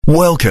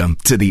Welcome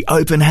to the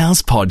Open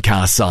House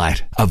podcast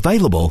site,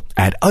 available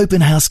at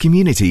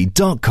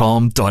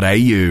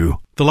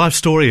openhousecommunity.com.au. The life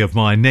story of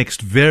my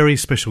next very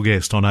special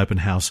guest on Open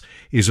House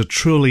is a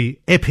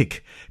truly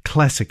epic,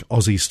 classic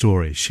Aussie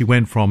story. She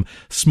went from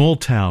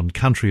small-town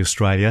country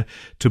Australia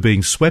to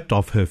being swept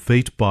off her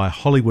feet by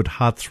Hollywood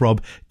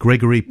heartthrob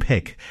Gregory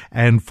Peck,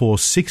 and for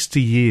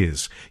 60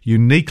 years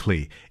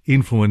uniquely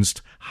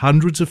influenced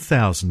hundreds of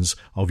thousands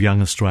of young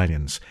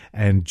Australians.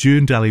 And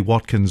June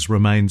Dally-Watkins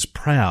remains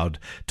proud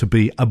to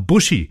be a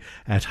bushie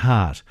at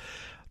heart.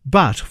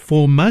 But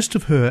for most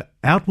of her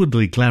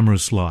outwardly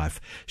glamorous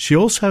life, she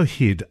also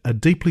hid a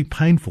deeply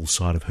painful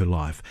side of her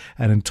life,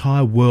 an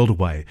entire world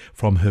away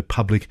from her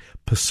public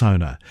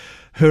persona.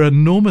 Her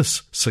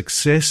enormous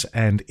success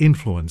and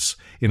influence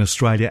in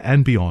Australia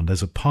and beyond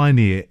as a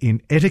pioneer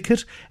in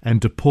etiquette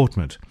and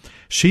deportment,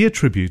 she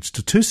attributes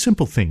to two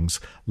simple things: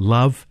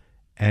 love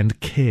and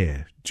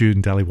care.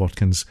 June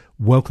Dally-Watkins,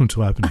 welcome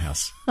to Open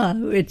House.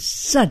 Oh, it's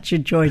such a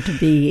joy to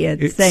be here.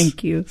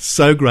 Thank you.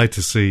 So great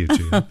to see you,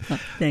 June.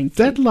 Thank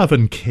That you. love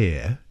and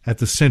care at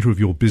the centre of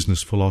your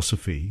business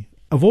philosophy,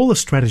 of all the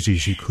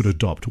strategies you could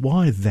adopt,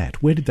 why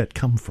that? Where did that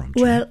come from,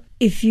 June? Well,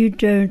 if you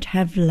don't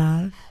have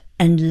love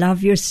and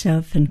love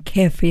yourself and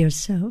care for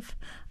yourself,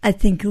 I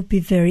think you'll be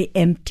very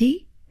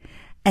empty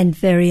and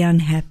very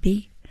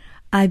unhappy.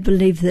 I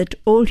believe that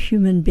all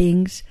human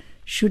beings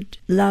should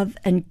love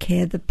and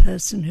care the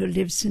person who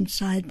lives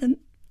inside them,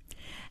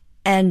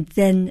 and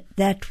then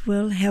that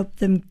will help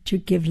them to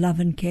give love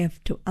and care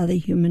to other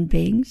human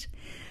beings.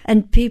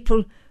 And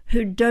people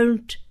who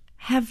don't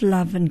have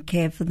love and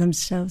care for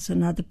themselves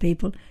and other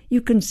people, you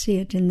can see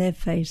it in their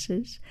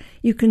faces.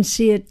 You can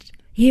see it,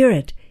 hear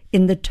it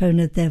in the tone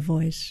of their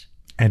voice.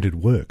 And it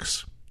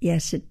works.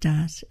 Yes, it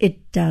does.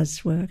 It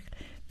does work.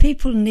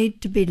 People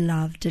need to be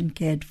loved and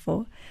cared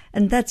for.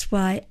 And that's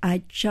why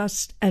I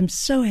just am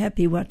so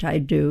happy what I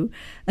do.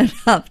 And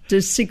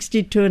after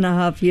 62 and a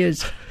half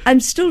years, I'm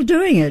still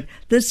doing it.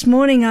 This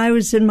morning I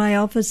was in my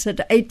office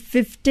at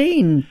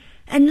 8:15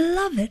 and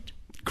love it.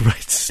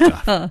 Great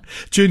stuff.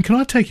 June, can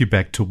I take you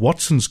back to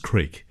Watson's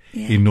Creek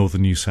in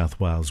northern New South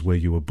Wales, where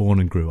you were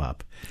born and grew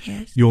up?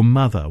 Yes. Your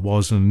mother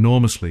was an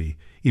enormously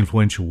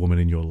influential woman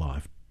in your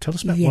life. Tell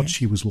us about what Yes.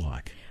 she was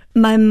like.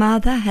 My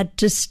mother had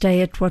to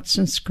stay at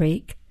Watson's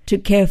Creek to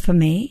care for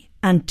me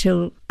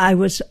until I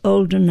was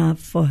old enough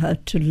for her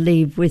to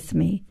leave with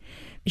me.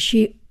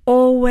 She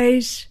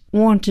always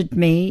wanted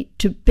me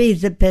to be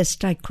the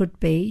best I could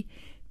be,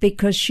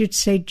 because she'd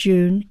say,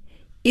 June,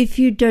 if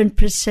you don't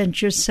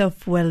present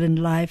yourself well in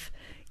life,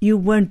 you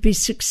won't be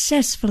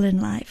successful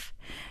in life.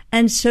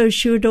 And so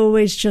she would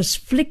always just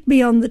flick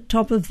me on the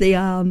top of the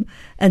arm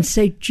and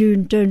say,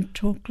 June, don't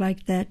talk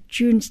like that.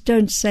 June,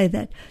 don't say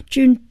that.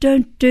 June,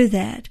 don't do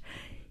that.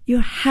 You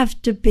have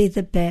to be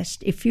the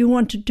best. If you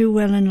want to do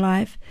well in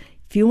life,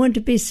 if you want to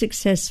be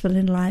successful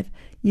in life,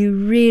 you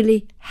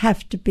really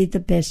have to be the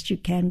best you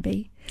can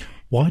be.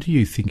 Why do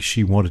you think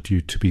she wanted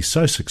you to be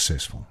so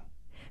successful?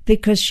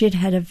 Because she'd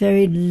had a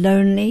very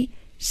lonely,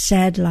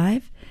 sad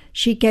life.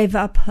 She gave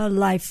up her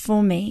life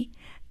for me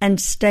and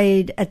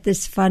stayed at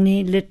this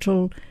funny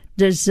little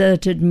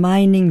deserted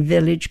mining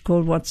village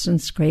called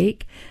Watson's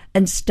Creek,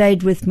 and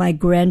stayed with my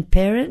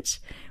grandparents,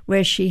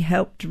 where she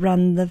helped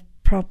run the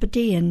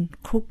property and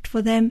cooked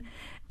for them.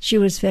 She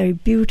was very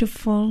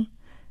beautiful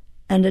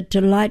and a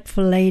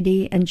delightful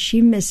lady, and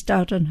she missed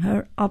out on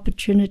her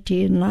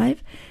opportunity in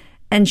life,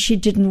 and she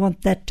didn't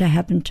want that to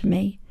happen to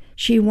me.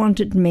 She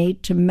wanted me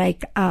to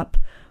make up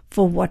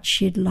for what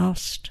she'd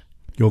lost.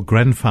 Your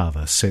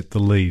grandfather set the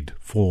lead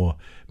for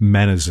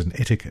manners and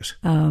etiquette.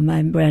 Oh,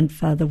 my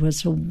grandfather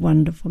was a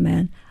wonderful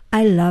man.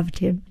 I loved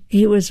him.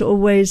 He was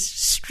always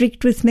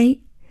strict with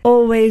me,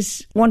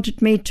 always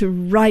wanted me to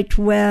write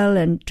well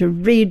and to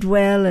read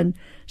well and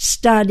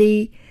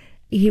study.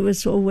 He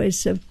was always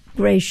so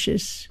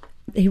gracious.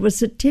 He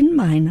was a tin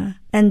miner,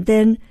 and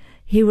then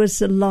he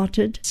was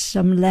allotted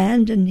some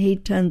land and he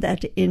turned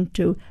that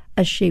into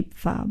a sheep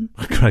farm.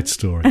 A great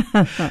story.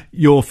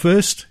 Your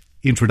first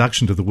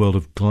introduction to the world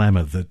of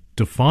glamour that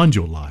defined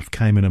your life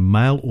came in a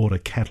mail order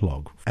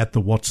catalogue at the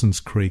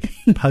Watson's Creek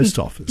post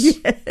office.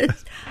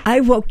 Yes.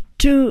 I walked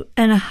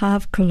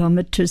 2.5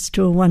 kilometres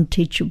to a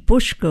one-teacher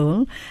bush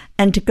school,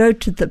 and to go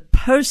to the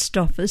post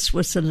office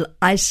was an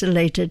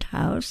isolated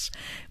house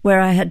where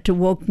I had to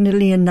walk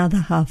nearly another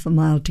half a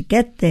mile to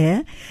get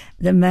there.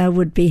 The mail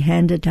would be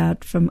handed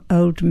out from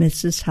old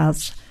Mrs.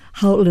 House,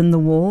 hole in the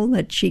wall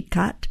that she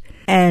cut,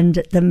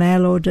 and the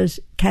mail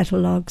orders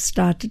catalogue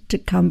started to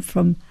come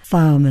from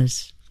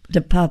Farmers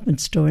department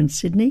store in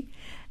Sydney,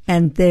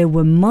 and there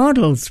were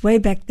models way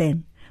back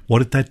then. What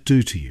did that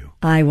do to you?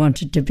 I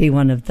wanted to be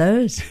one of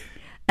those.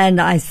 And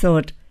I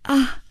thought,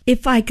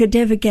 if I could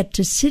ever get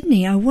to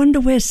Sydney, I wonder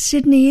where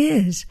Sydney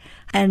is.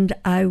 And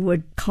I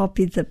would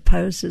copy the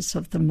poses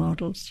of the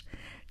models,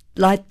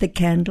 light the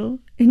candle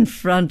in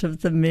front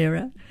of the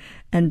mirror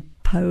and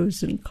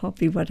pose and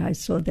copy what I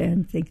saw there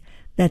and think,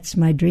 that's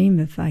my dream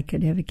if I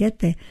could ever get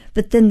there.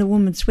 But then the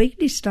Woman's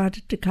Weekly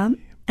started to come,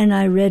 and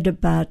I read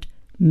about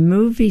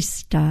movie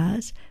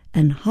stars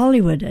and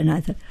Hollywood. And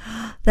I thought,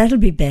 that'll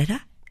be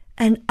better.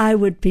 And I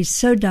would be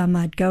so dumb,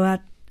 I'd go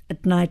out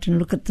at night and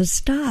look at the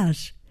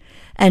stars.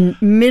 And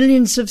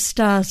millions of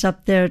stars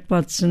up there at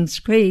Watson's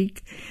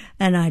Creek.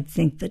 And I'd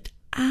think that,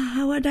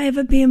 how would I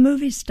ever be a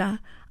movie star?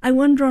 I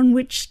wonder on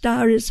which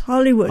star is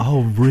Hollywood.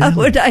 Oh, really? How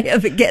would I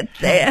ever get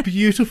there?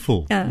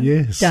 Beautiful.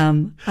 Yes.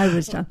 Dumb. I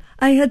was dumb.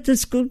 I heard the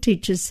school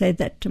teachers say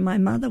that to my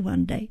mother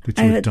one day. That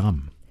you were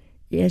dumb.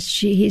 Yes,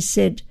 he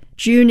said,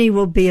 Junie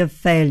will be a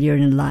failure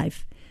in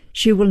life.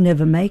 She will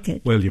never make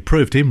it. Well, you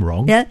proved him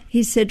wrong. Yeah,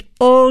 he said,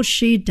 all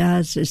she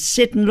does is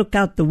sit and look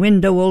out the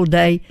window all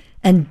day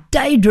and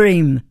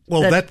daydream.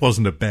 Well, that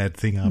wasn't a bad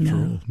thing after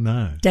all.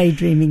 No.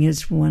 Daydreaming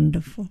is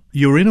wonderful.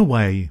 You were in a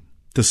way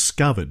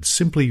discovered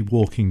simply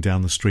walking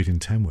down the street in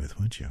Tamworth,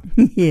 weren't you?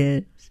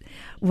 Yes.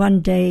 One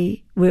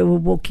day we were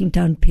walking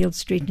down Peel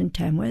Street in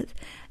Tamworth,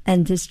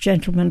 and this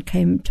gentleman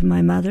came to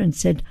my mother and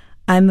said,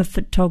 I'm a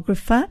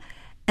photographer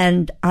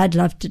and I'd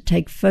love to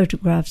take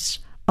photographs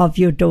of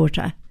your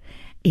daughter.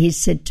 He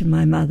said to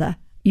my mother,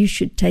 you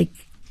should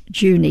take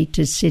Junie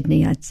to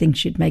Sydney. I think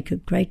she'd make a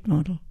great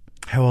model.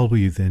 How old were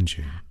you then,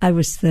 June? I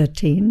was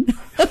 13.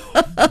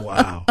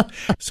 Wow.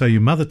 So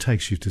your mother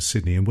takes you to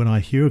Sydney, and when I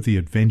hear of the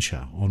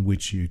adventure on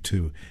which you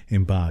two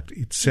embarked,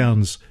 it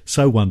sounds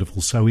so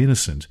wonderful, so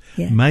innocent,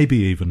 maybe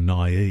even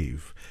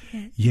naive,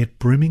 yet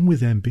brimming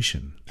with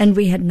ambition. And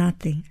we had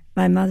nothing.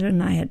 My mother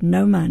and I had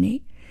no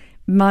money.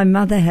 My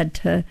mother had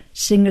her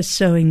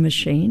singer-sewing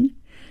machine.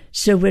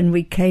 So when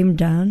we came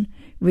down,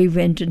 we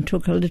went and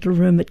took a little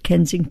room at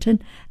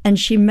Kensington, and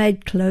she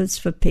made clothes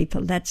for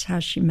people. That's how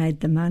she made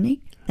the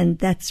money. And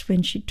that's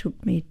when she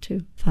took me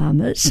to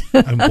farmers.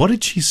 And what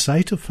did she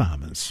say to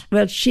farmers?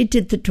 Well, she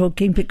did the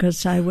talking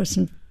because I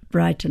wasn't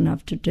bright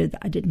enough to do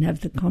that. I didn't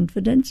have the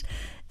confidence.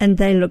 And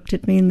they looked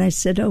at me and they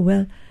said, oh,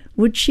 well,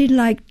 would she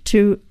like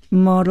to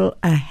model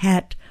a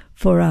hat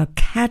for our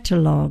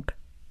catalogue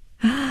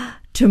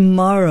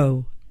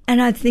tomorrow?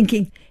 And I'm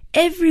thinking,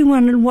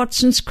 everyone in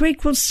Watson's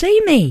Creek will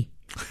see me.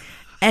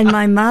 And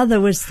my mother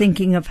was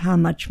thinking of how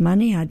much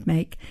money I'd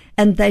make.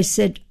 And they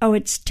said, oh,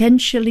 it's 10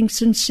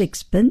 shillings and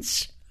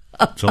sixpence.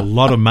 It's a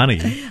lot of money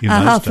in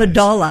those half days.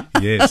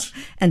 $1. Yes.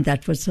 And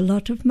that was a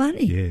lot of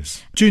money.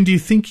 Yes. June, do you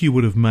think you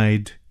would have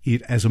made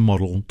it as a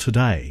model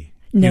today?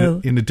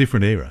 No. In a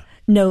different era?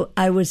 No,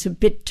 I was a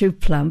bit too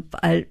plump.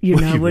 I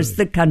was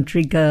the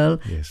country girl,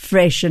 yes.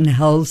 Fresh and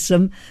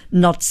wholesome,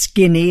 not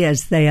skinny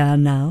as they are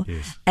now.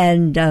 Yes.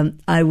 And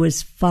I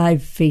was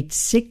 5 feet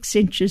 6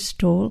 inches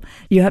tall.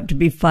 You have to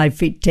be 5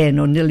 feet 10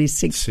 or nearly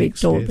 6 feet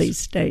tall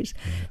these days.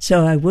 Yeah.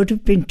 So I would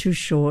have been too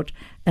short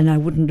and I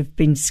wouldn't have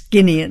been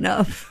skinny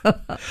enough.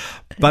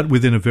 But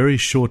within a very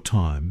short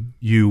time,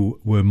 you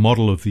were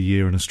Model of the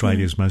Year and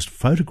Australia's most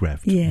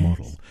photographed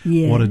model.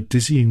 Yeah. What a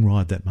dizzying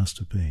ride that must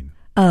have been.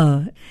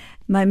 Oh,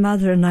 my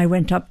mother and I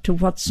went up to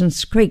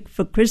Watson's Creek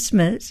for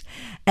Christmas,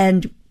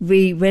 and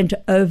we went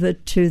over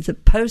to the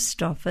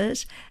post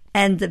office,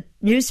 and the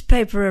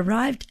newspaper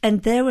arrived,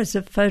 and there was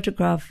a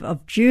photograph of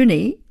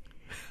Junie,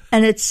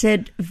 and it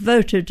said,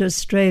 voted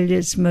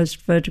Australia's most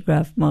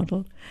photographed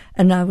model.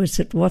 And I was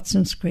at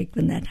Watson's Creek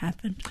when that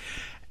happened.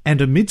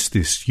 And amidst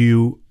this,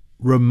 you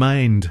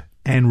remained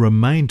and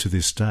remain to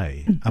this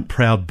day a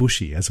proud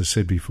Bushy, as I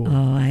said before,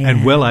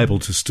 and well able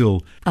to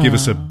still give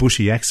us a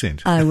Bushy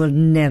accent. I will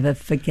never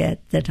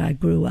forget that I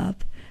grew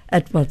up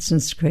at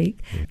Watson's Creek,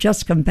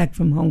 just come back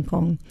from Hong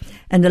Kong,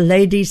 and a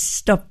lady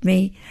stopped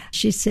me.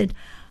 She said,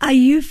 are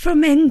you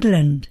from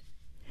England?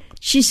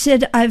 She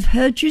said, I've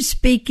heard you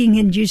speaking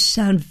and you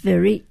sound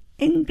very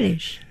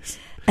English.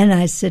 And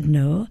I said,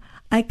 no,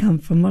 I come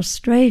from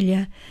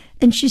Australia.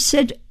 And she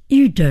said,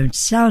 you don't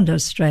sound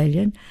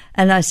Australian.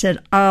 And I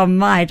said, oh,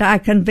 mate, I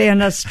can be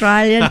an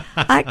Australian.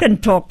 I can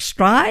talk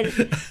straight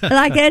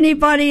like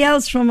anybody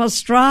else from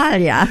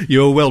Australia.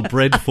 You're well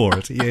bred for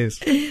it, yes.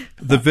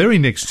 The very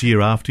next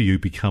year after you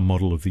become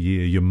Model of the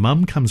Year, your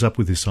mum comes up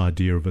with this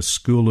idea of a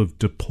school of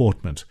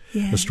deportment,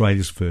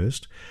 Australia's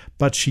first,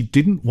 but she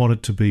didn't want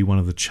it to be one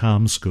of the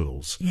charm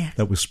schools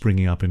that was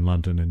springing up in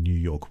London and New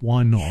York.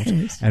 Why not?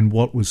 Yes. And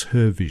what was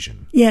her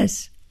vision?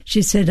 Yes.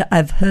 She said,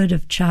 I've heard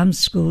of charm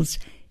schools.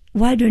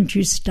 Why don't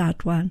you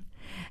start one?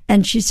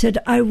 And she said,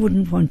 I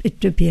wouldn't want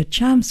it to be a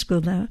charm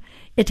school now.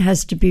 It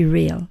has to be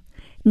real,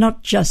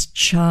 not just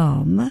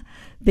charm,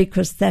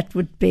 because that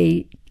would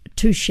be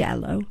too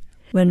shallow.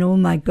 When all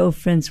my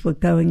girlfriends were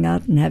going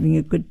out and having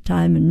a good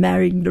time and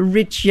marrying the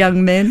rich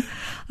young men,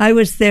 I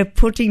was there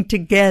putting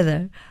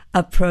together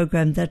a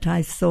program that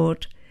I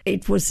thought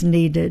it was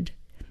needed,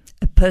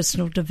 a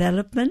personal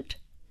development,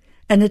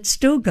 and it's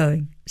still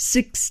going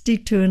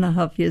 62 and a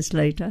half years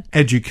later.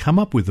 And you come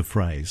up with the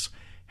phrase,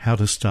 how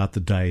to start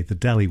the day the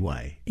Dally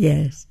way.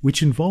 Yes.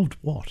 Which involved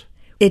what?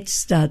 It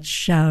starts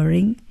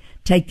showering,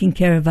 taking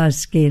care of our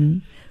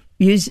skin,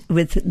 use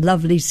with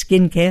lovely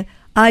skincare.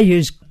 I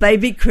use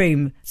baby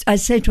cream. I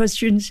say to our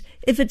students,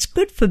 if it's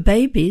good for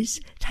babies,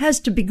 it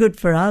has to be good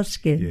for our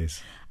skin.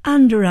 Yes.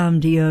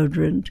 Underarm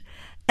deodorant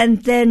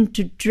and then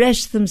to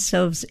dress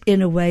themselves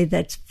in a way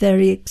that's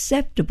very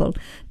acceptable,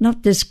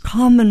 not this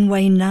common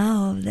way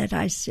now that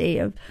I see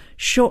of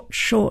short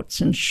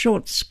shorts and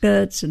short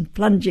skirts and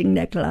plunging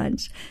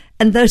necklines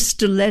and those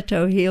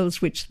stiletto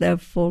heels which they're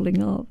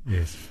falling off.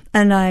 Yes.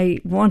 And I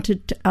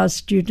wanted our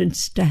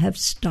students to have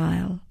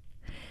style.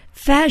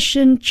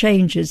 Fashion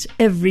changes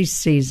every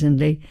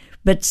seasonally,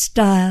 but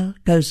style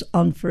goes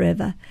on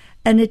forever.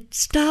 And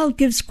style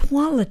gives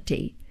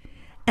quality,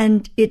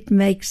 and it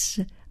makes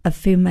a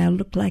female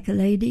look like a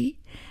lady.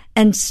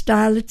 And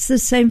style, it's the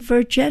same for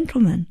a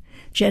gentleman.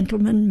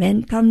 Gentlemen,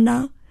 men come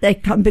now. They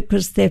come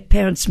because their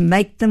parents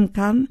make them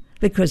come,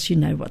 because you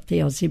know what the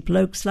Aussie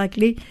bloke's like.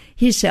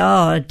 He say,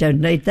 I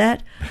don't need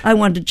that. I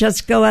want to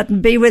just go out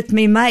and be with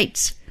me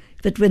mates.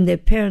 But when their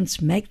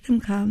parents make them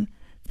come,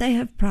 they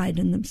have pride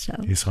in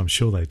themselves. Yes, I'm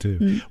sure they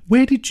do.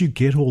 Where did you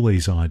get all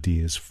these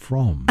ideas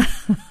from?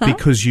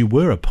 Because you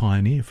were a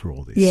pioneer for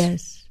all this.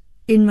 Yes,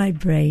 in my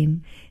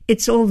brain.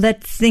 It's all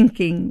that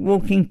thinking,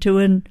 walking to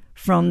and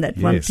from that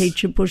one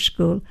teacher bush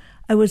school.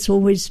 I was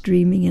always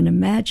dreaming and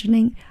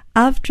imagining.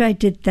 After I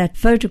did that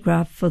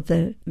photograph for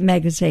the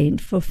magazine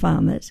for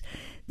farmers,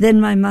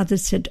 then my mother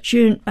said,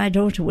 June, my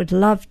daughter would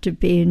love to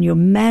be in your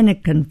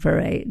mannequin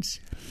parades.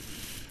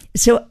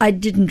 So I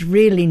didn't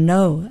really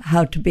know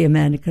how to be a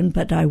mannequin,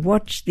 but I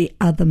watched the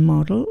other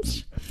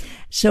models.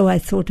 So I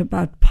thought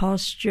about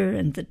posture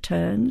and the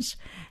turns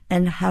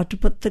and how to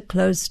put the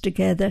clothes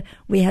together.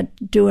 We had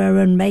to do our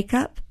own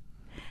makeup.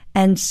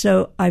 And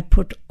so I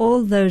put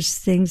all those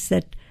things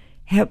that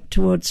helped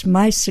towards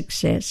my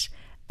success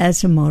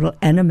as a model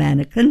and a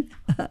mannequin.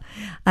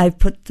 I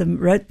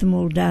wrote them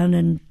all down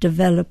and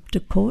developed a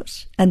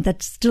course. And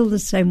that's still the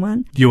same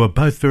one. You were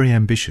both very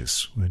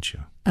ambitious, weren't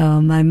you?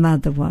 Oh, my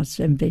mother was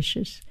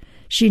ambitious.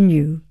 She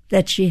knew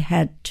that she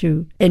had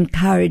to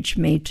encourage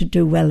me to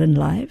do well in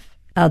life.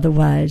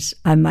 Otherwise,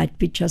 I might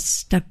be just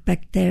stuck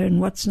back there in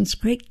Watson's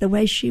Creek the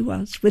way she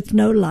was, with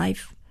no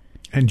life.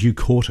 And you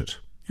caught it.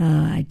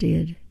 Oh, I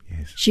did.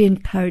 Yes. She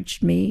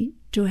encouraged me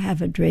to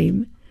have a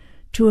dream,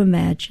 to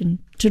imagine,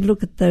 to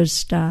look at those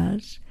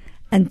stars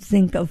and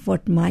think of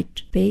what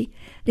might be.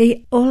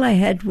 All I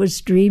had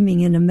was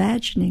dreaming and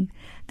imagining,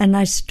 and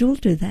I still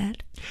do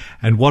that.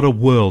 And what a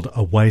world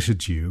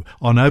awaited you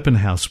on Open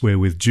House, where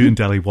with June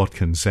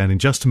Dally-Watkins, and in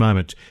just a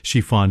moment she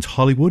finds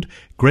Hollywood,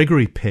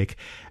 Gregory Peck,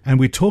 and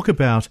we talk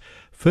about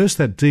first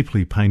that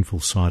deeply painful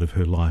side of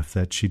her life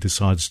that she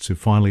decides to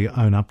finally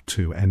own up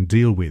to and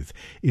deal with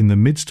in the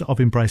midst of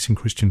embracing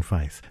Christian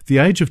faith. At the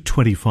age of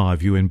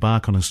 25, you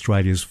embark on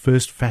Australia's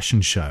first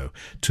fashion show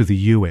to the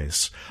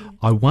US.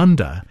 I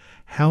wonder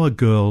how a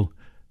girl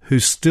who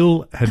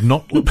still had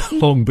not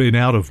long been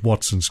out of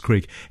Watson's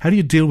Creek, how do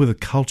you deal with a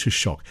culture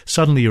shock?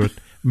 Suddenly you're at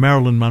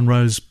Marilyn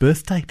Monroe's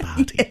birthday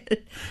party. Yeah,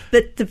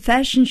 but the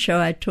fashion show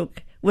I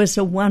took was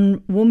a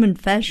one-woman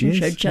fashion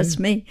show, just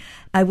me.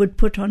 I would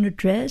put on a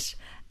dress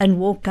and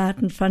walk out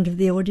in front of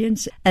the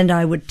audience, and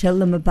I would tell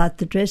them about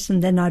the dress,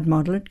 and then I'd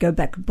model it, go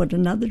back and put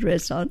another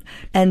dress on.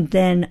 And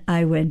then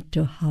I went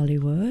to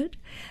Hollywood,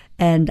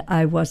 and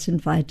I was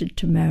invited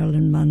to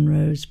Marilyn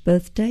Monroe's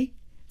birthday.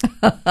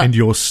 And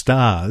your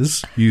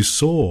stars you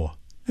saw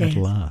at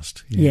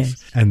last.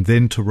 Yes. And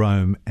then to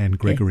Rome and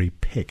Gregory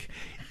Peck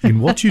in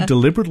what you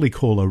deliberately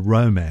call a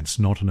romance,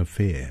 not an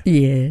affair.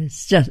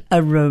 Yes, just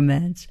a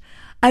romance.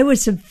 I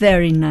was a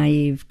very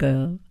naive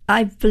girl.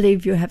 I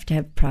believe you have to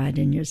have pride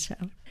in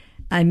yourself.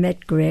 I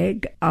met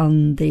Greg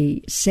on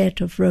the set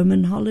of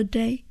Roman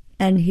Holiday,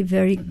 and he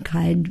very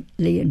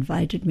kindly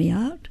invited me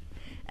out.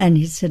 And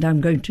he said,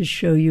 I'm going to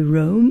show you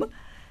Rome.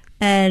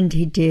 And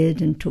he did,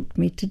 and took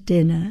me to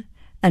dinner,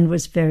 and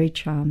was very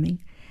charming.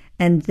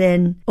 And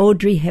then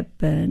Audrey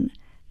Hepburn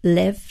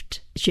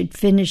left. She'd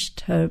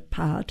finished her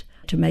part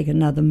to make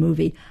another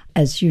movie.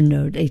 As you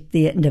know, at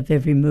the end of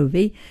every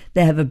movie,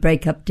 they have a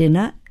break-up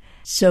dinner.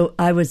 So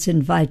I was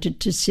invited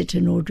to sit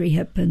in Audrey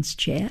Hepburn's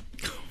chair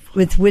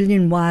with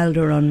William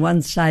Wilder on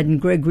one side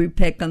and Gregory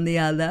Peck on the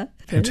other.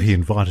 And he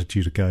invited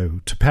you to go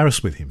to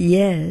Paris with him.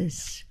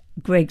 Yes.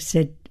 Greg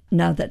said,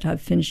 now that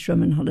I've finished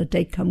Roman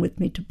Holiday, come with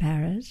me to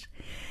Paris.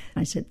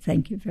 I said,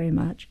 thank you very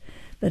much,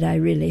 but I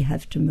really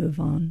have to move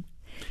on.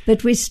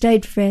 But we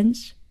stayed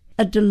friends.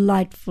 A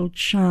delightful,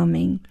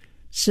 charming,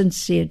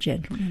 sincere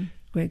gentleman,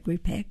 Gregory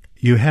Peck.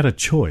 You had a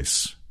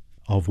choice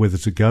of whether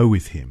to go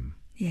with him.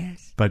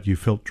 Yes. But you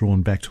felt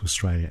drawn back to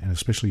Australia, and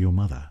especially your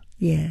mother.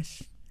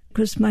 Yes.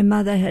 Because my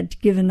mother had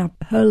given up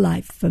her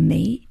life for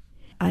me.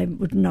 I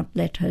would not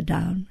let her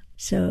down.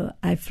 So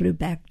I flew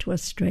back to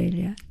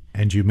Australia.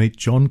 And you meet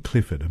John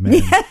Clifford, a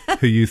man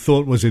who you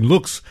thought was in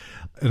looks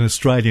an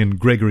Australian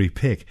Gregory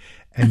Peck,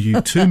 and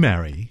you two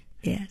marry.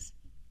 Yes.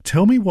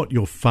 Tell me what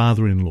your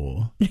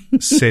father-in-law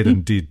said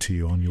and did to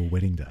you on your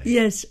wedding day.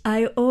 Yes,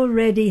 I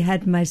already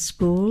had my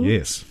school.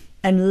 Yes.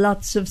 And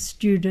lots of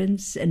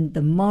students, and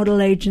the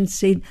model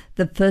agency,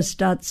 the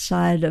first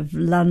outside of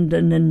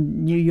London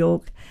and New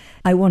York.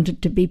 I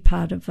wanted to be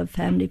part of a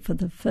family for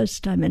the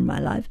first time in my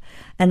life.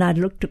 And I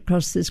looked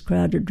across this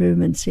crowded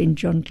room and seen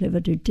John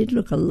Clifford, who did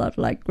look a lot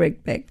like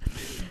Greg Peck.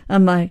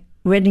 On my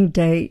wedding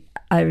day,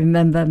 I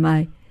remember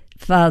my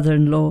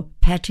father-in-law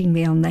patting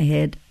me on the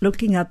head,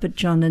 looking up at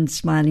John and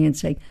smiling and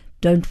saying,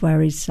 "Don't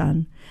worry,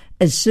 son.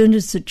 As soon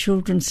as the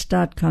children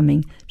start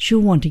coming, she'll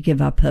want to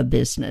give up her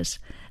business."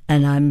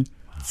 And I'm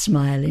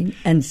smiling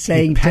and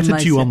saying to myself... He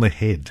patted you on the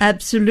head.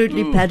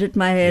 Absolutely patted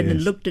my head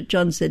and looked at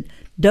John and said,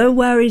 "Don't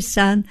worry,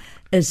 son.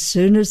 As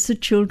soon as the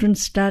children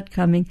start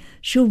coming,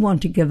 she'll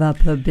want to give up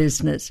her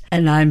business."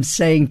 And I'm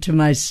saying to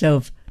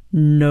myself,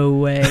 no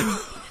way.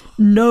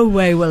 No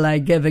way will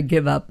I ever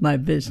give up my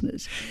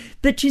business.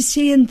 But you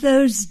see, in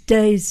those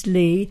days,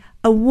 Lee,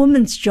 a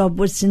woman's job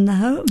was in the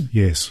home.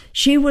 Yes.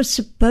 She was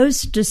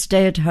supposed to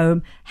stay at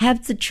home,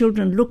 have the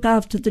children, look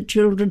after the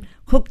children,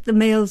 cook the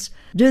meals,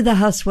 do the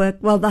housework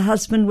while the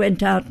husband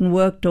went out and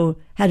worked or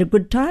had a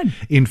good time.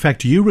 In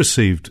fact, you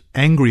received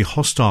angry,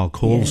 hostile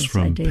calls Yes,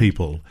 from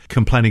people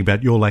complaining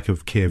about your lack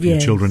of care for your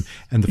children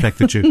and the fact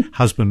that your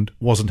husband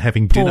wasn't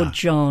having dinner. Poor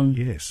John.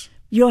 Yes.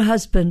 Your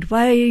husband,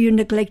 why are you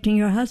neglecting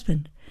your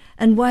husband?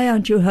 And why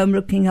aren't you home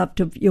looking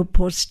after your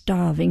poor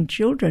starving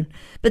children?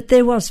 But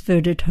there was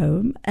food at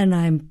home, and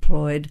I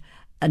employed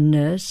a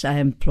nurse, I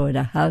employed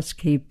a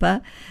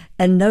housekeeper,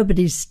 and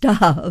nobody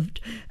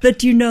starved.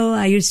 But you know,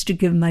 I used to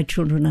give my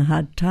children a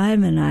hard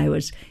time, and I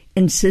was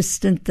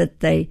insistent that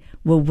they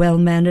were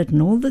well-mannered,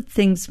 and all the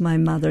things my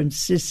mother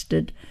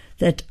insisted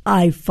that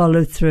I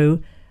follow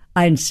through,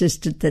 I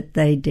insisted that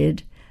they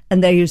did.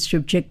 And they used to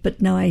object,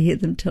 but now I hear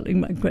them telling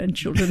my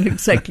grandchildren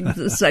exactly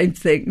the same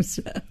things.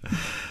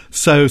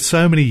 So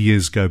many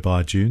years go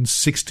by, June,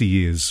 60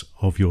 years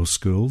of your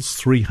schools,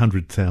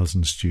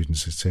 300,000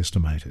 students, it's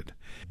estimated.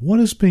 What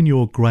has been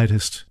your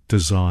greatest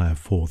desire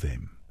for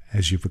them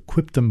as you've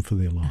equipped them for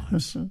their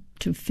lives?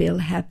 To feel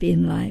happy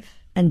in life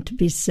and to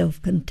be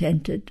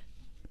self-contented,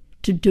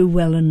 to do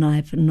well in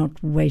life and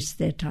not waste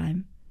their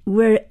time.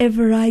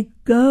 Wherever I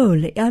go,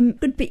 I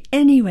could be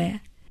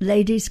anywhere.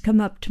 Ladies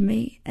come up to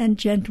me and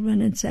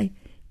gentlemen and say,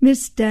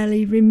 "Miss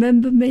Dally,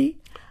 remember me?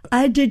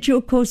 I did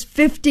your course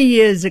 50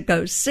 years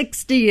ago,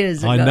 60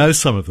 years ago." I know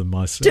some of them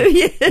myself. Do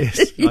you?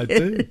 Yes, I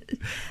do.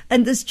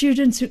 And the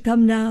students who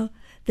come now,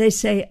 they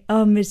say,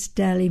 "Oh, Miss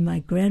Dally, my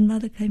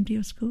grandmother came to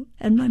your school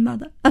and my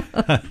mother."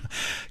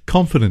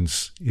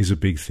 Confidence is a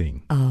big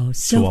thing. Oh,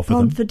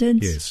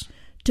 self-confidence. Yes.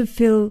 To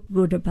feel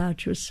good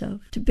about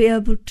yourself, to be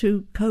able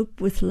to cope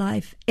with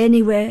life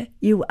anywhere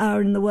you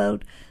are in the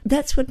world.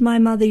 That's what my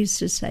mother used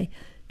to say.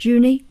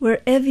 "Junie,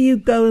 wherever you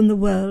go in the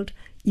world,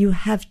 you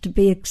have to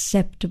be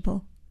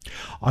acceptable."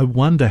 I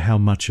wonder how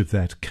much of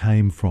that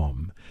came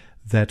from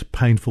that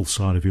painful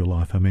side of your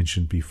life I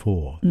mentioned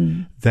before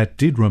that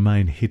did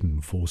remain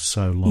hidden for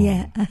so long.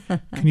 Yeah.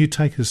 Can you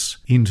take us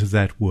into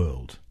that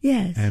world?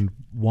 Yes. And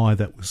why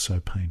that was so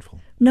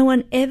painful? No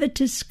one ever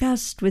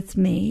discussed with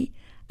me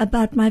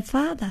about my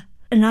father,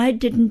 and I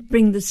didn't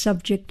bring the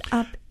subject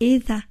up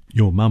either.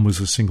 Your mum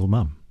was a single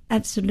mum.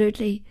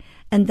 Absolutely,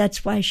 and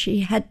that's why she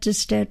had to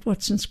stay at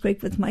Watson's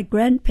Creek with my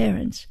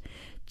grandparents,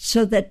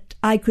 so that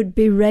I could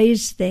be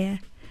raised there.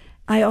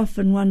 I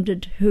often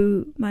wondered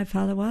who my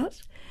father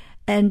was,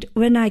 and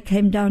when I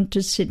came down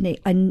to Sydney,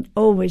 I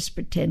always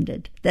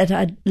pretended that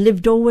I'd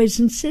lived always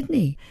in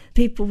Sydney.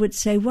 People would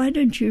say, "Why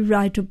don't you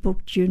write a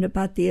book, June,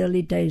 about the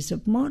early days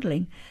of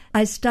modelling?"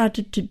 I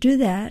started to do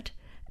that.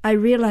 I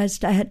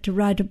realized I had to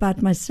write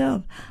about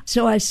myself.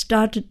 So I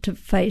started to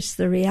face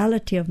the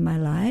reality of my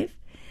life.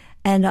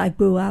 And I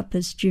grew up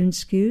as June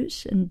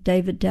Skews, and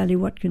David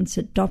Dally-Watkins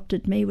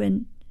adopted me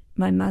when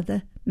my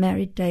mother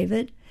married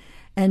David.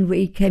 And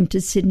we came to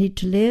Sydney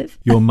to live.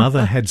 Your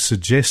mother had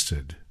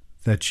suggested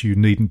that you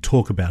needn't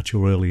talk about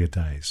your earlier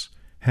days.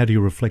 How do you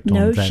reflect on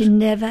that? No, she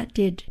never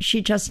did.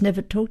 She just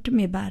never talked to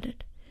me about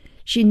it.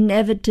 She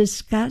never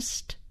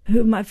discussed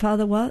who my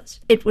father was.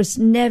 It was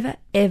never,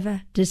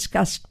 ever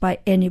discussed by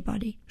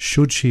anybody.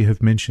 Should she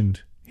have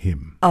mentioned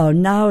him? Oh,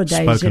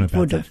 nowadays it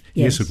would have.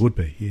 Yes, it would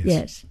be, yes.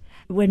 Yes.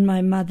 When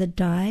my mother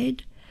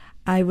died,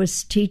 I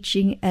was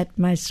teaching at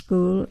my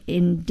school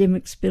in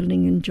Dimmock's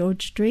building in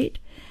George Street,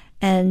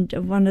 and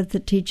one of the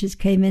teachers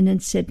came in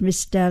and said,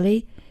 "Miss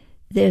Dally,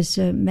 there's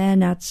a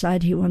man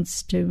outside, he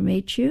wants to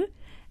meet you."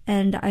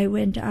 And I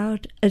went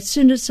out. As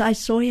soon as I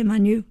saw him, I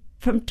knew.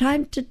 From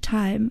time to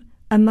time,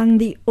 among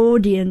the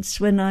audience,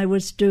 when I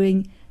was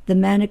doing the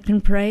mannequin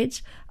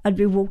parades, I'd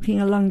be walking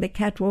along the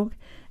catwalk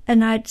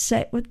and I'd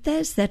say, "Well,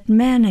 there's that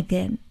man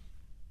again."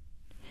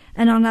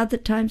 And on other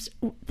times,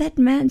 "That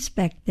man's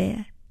back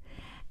there."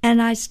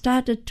 And I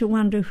started to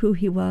wonder who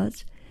he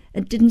was.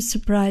 It didn't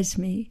surprise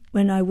me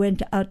when I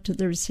went out to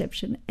the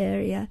reception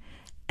area,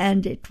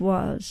 and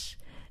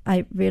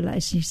I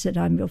realized, he said,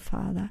 "I'm your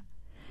father.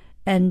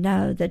 And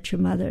now that your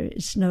mother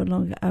is no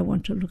longer, I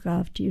want to look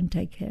after you and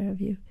take care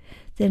of you."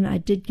 Then I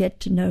did get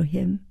to know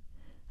him.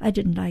 I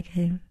didn't like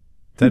him.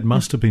 That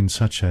must have been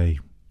such a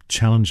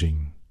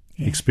challenging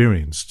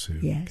experience to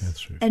go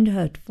through. And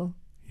hurtful.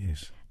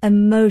 Yes.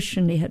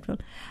 Emotionally hurtful.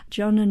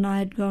 John and I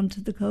had gone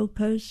to the Gold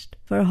Coast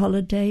for a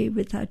holiday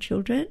with our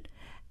children.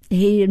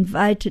 He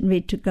invited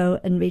me to go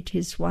and meet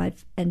his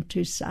wife and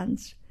 2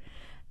 sons.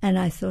 And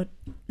I thought,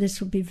 this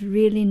will be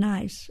really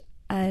nice.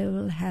 I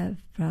will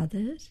have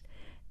brothers.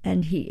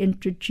 And he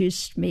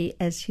introduced me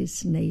as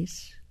his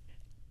niece.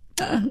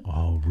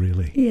 Oh,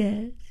 really?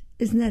 Yes.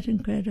 Isn't that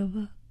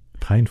incredible?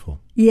 Painful.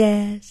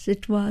 Yes,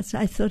 it was.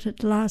 I thought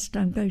at last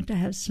I'm going to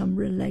have some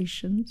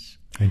relations.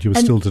 And you were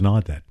still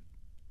denied that?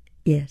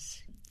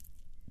 Yes.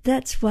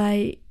 That's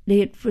why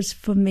it was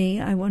for me,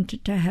 I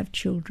wanted to have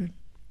children.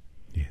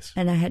 Yes.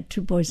 And I had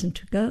 2 boys and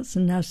 2 girls,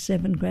 and now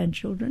 7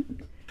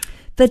 grandchildren.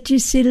 But you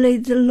see, Lee,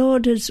 the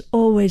Lord has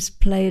always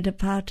played a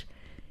part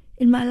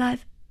in my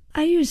life.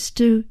 I used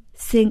to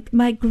think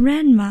my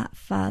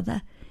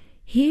grandfather,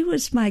 he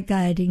was my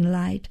guiding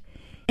light.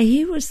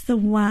 He was the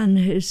one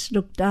who's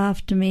looked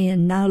after me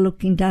and now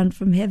looking down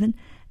from heaven.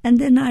 And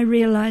then I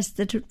realized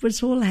that it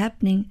was all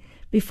happening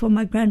before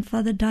my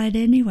grandfather died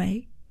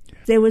anyway.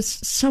 There was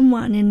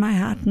someone in my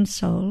heart and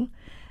soul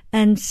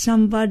and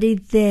somebody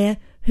there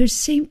who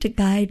seemed to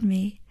guide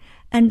me.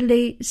 And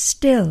Lee,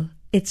 still,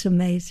 it's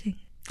amazing.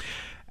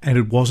 And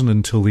it wasn't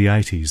until the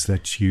 80s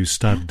that you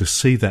started to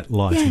see that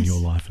light in your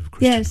life of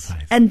Christian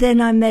faith. And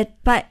then I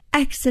met by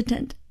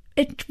accident.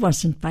 It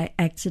wasn't by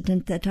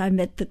accident that I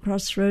met the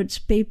Crossroads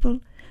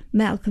people,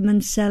 Malcolm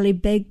and Sally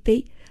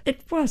Begbie.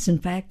 It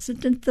wasn't by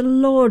accident. The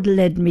Lord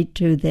led me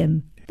to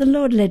them. The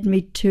Lord led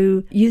me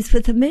to Youth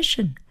with a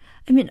Mission.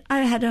 I mean,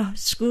 I had a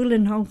school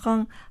in Hong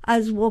Kong. I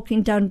was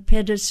walking down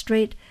Pedder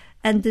Street,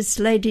 and this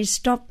lady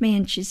stopped me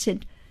and she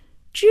said,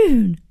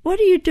 "June, what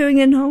are you doing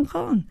in Hong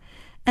Kong?"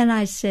 And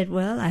I said,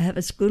 "Well, I have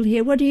a school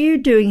here. What are you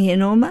doing here,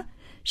 Norma?"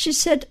 She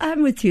said,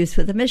 "I'm with Youth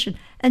with a Mission."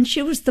 And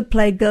she was the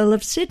playgirl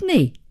of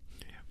Sydney.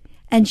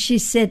 And she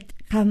said,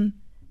 "Come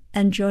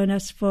and join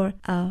us for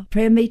our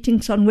prayer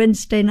meetings on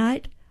Wednesday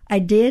night." I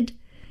did,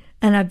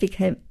 and I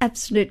became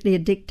absolutely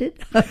addicted.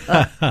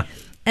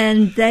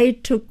 And they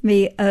took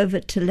me over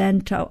to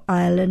Lantau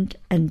Island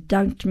and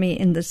dunked me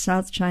in the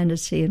South China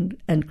Sea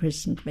and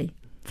christened me.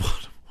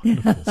 What a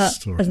wonderful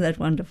story. Isn't that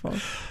wonderful?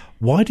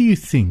 Why do you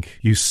think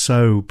you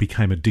so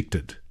became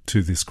addicted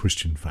to this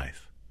Christian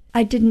faith?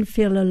 I didn't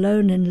feel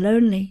alone and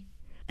lonely.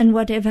 And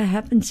whatever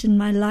happens in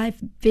my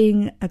life,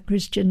 being a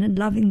Christian and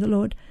loving the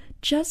Lord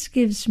just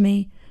gives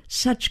me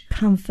such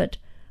comfort.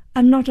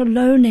 I'm not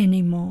alone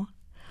anymore.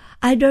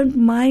 I don't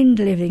mind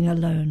living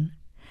alone.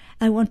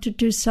 I want to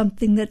do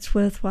something that's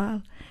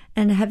worthwhile.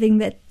 And having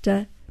met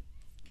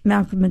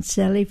Malcolm and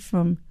Sally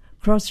from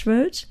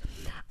Crossroads,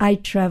 I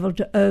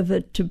travelled over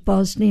to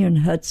Bosnia and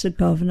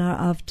Herzegovina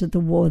after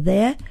the war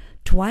there,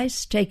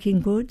 twice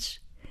taking goods.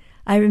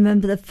 I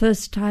remember the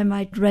first time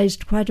I'd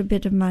raised quite a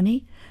bit of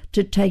money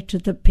to take to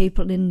the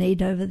people in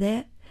need over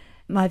there.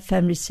 My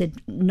family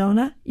said,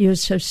 "Nonna, you're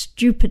so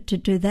stupid to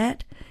do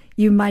that.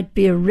 You might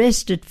be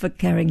arrested for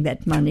carrying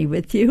that money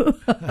with you."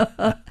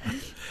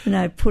 And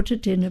I put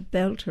it in a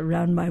belt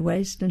around my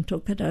waist and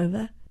took it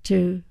over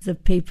to the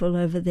people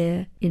over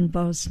there in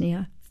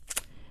Bosnia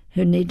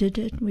who needed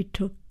it. We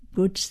took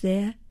goods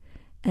there,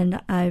 and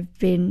I've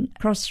been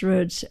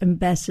Crossroads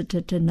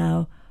ambassador to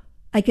now,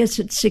 I guess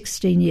it's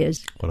 16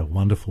 years. What a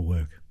wonderful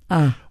work.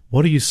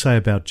 What do you say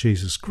about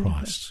Jesus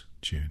Christ,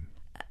 June?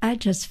 I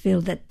just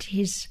feel that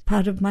he's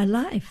part of my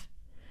life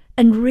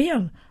and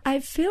real. I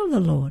feel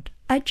the Lord.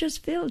 I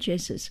just feel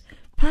Jesus,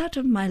 part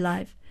of my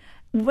life.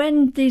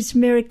 When these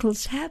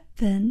miracles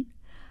happen,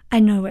 I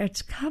know where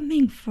it's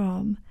coming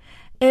from.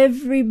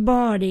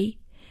 Everybody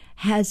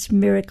has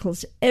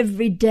miracles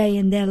every day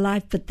in their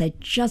life, but they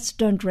just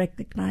don't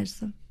recognize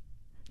them.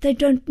 They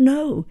don't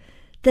know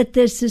that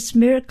there's this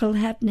miracle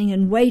happening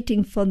and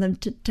waiting for them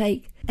to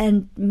take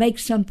and make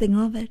something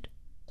of it.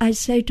 I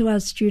say to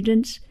our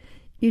students,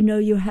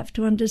 you have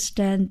to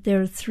understand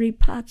there are 3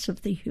 parts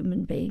of the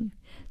human being.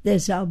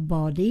 There's our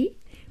body,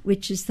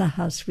 which is the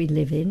house we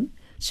live in,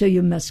 so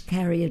you must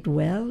carry it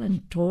well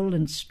and tall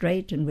and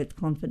straight and with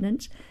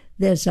confidence.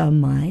 There's our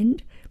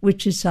mind,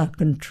 which is our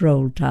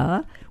control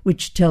tower,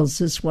 which tells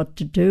us what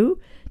to do,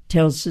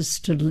 tells us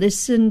to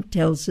listen,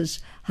 tells us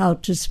how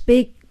to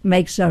speak,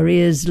 makes our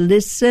ears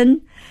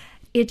listen.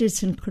 It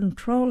is in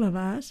control of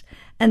us.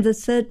 And the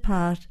 3rd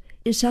part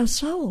is our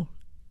soul.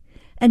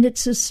 And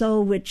it's a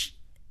soul which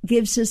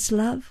gives us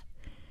love,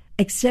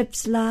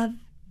 accepts love,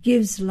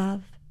 gives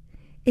love.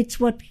 It's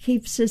what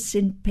keeps us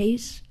in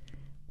peace.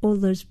 All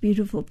those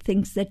beautiful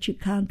things that you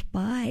can't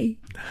buy.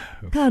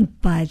 No.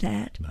 Can't buy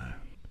that. No.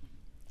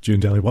 June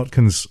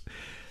Dally-Watkins,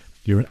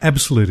 you're an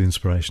absolute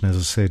inspiration. As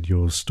I said,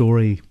 your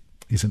story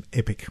is an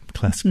epic,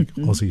 classic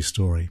Aussie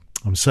story.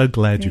 I'm so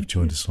glad you've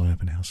joined us on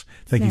Open House.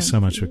 Thank you so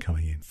much for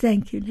coming in.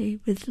 Thank you, Lee,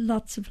 with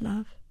lots of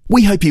love.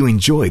 We hope you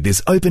enjoyed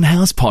this Open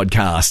House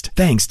podcast,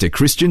 thanks to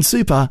Christian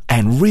Super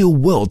and Real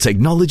World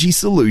Technology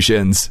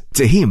Solutions.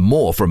 To hear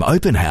more from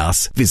Open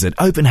House, visit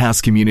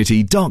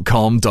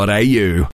openhousecommunity.com.au.